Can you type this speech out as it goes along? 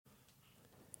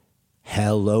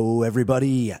Hello,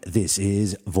 everybody. This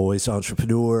is Voice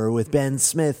Entrepreneur with Ben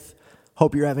Smith.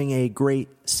 Hope you're having a great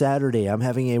Saturday. I'm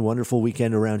having a wonderful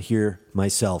weekend around here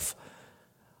myself.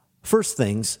 First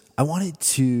things, I wanted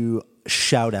to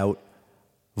shout out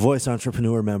Voice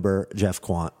Entrepreneur member Jeff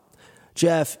Quant.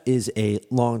 Jeff is a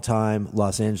longtime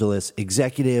Los Angeles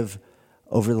executive.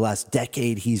 Over the last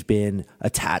decade, he's been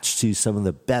attached to some of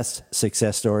the best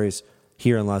success stories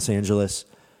here in Los Angeles.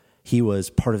 He was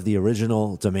part of the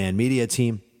original Demand Media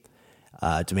team.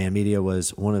 Demand Media was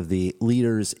one of the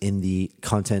leaders in the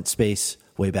content space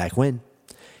way back when.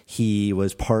 He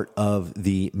was part of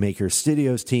the Maker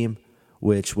Studios team,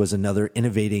 which was another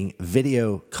innovating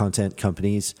video content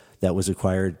companies that was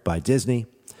acquired by Disney.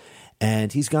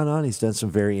 And he's gone on. He's done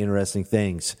some very interesting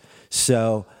things.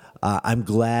 So I'm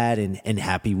glad and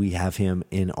happy we have him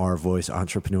in our Voice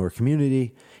Entrepreneur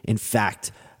community. In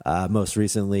fact, most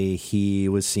recently, he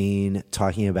was seen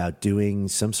talking about doing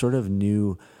some sort of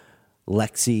new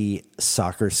Lexi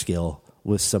soccer skill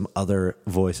with some other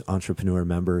Voice Entrepreneur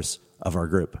members of our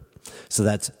group. So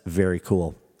that's very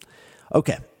cool.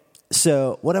 Okay,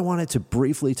 so what I wanted to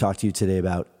briefly talk to you today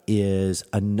about is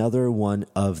another one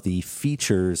of the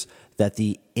features that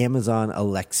the Amazon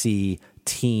Alexi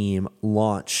team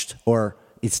launched, or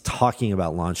is talking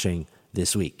about launching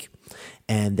this week.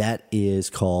 And that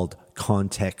is called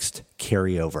Context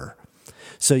Carryover.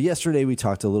 So yesterday we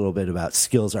talked a little bit about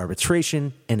skills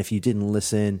arbitration. And if you didn't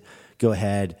listen, go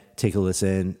ahead, take a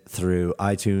listen through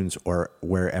iTunes or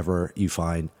wherever you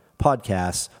find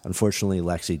podcasts. Unfortunately,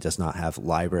 Lexi does not have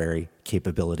library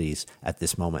capabilities at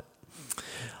this moment.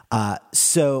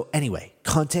 So anyway,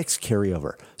 context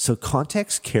carryover. So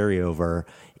context carryover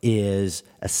is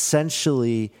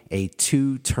essentially a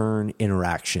two-turn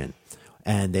interaction.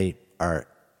 And they are,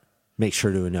 make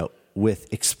sure to note,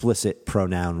 with explicit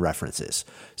pronoun references.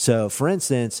 So for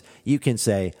instance, you can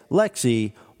say,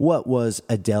 Lexi, what was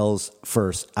Adele's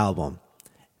first album?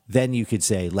 Then you could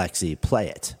say, Lexi, play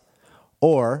it.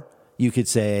 Or you could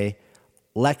say,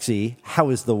 Lexi, how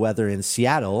is the weather in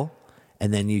Seattle?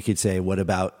 And then you could say, what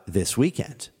about this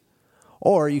weekend?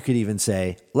 Or you could even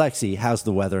say, Lexi, how's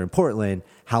the weather in Portland?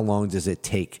 How long does it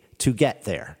take to get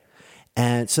there?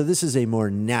 And so this is a more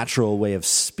natural way of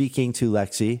speaking to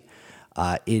Lexi.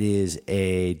 It is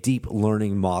a deep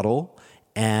learning model,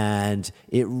 and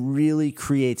it really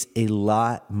creates a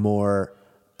lot more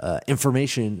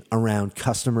information around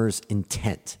customers'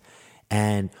 intent.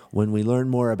 And when we learn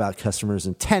more about customers'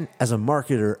 intent, as a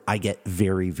marketer, I get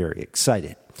very, very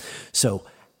excited. So,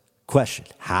 question,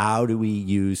 how do we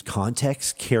use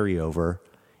context carryover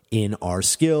in our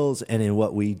skills and in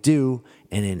what we do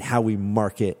and in how we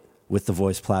market with the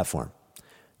voice platform?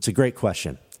 It's a great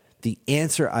question. The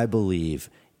answer, I believe,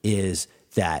 is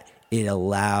that it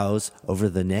allows over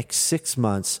the next 6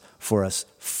 months for us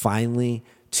finally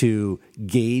to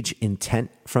gauge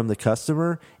intent from the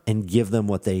customer and give them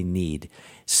what they need.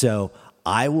 So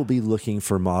I will be looking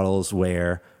for models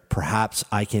where perhaps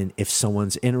I can, if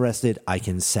someone's interested, I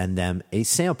can send them a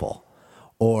sample,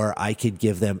 or I could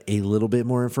give them a little bit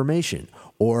more information,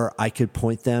 or I could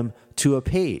point them to a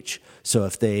page. So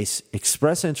if they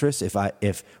express interest,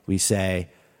 if we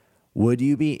say, would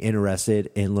you be interested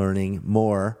in learning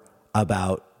more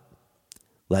about,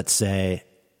 let's say,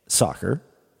 soccer?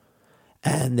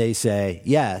 And they say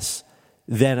yes,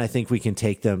 then I think we can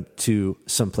take them to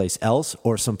someplace else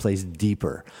or someplace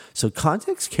deeper. So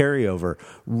context carryover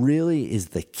really is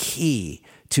the key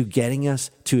to getting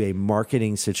us to a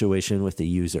marketing situation with the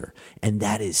user. And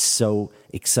that is so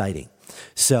exciting.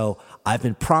 So I've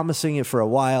been promising it for a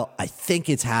while. I think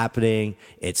it's happening.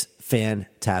 It's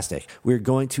fantastic. We're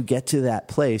going to get to that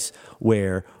place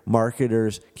where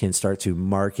marketers can start to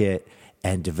market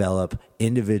and develop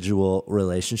individual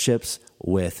relationships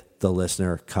with the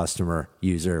listener, customer,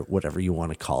 user, whatever you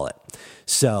want to call it.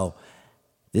 So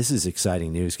this is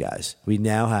exciting news, guys. We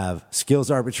now have skills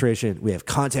arbitration, we have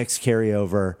context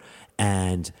carryover,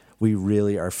 and we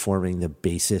really are forming the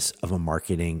basis of a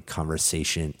marketing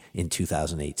conversation in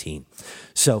 2018.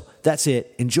 So that's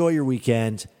it. Enjoy your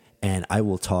weekend, and I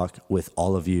will talk with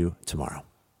all of you tomorrow.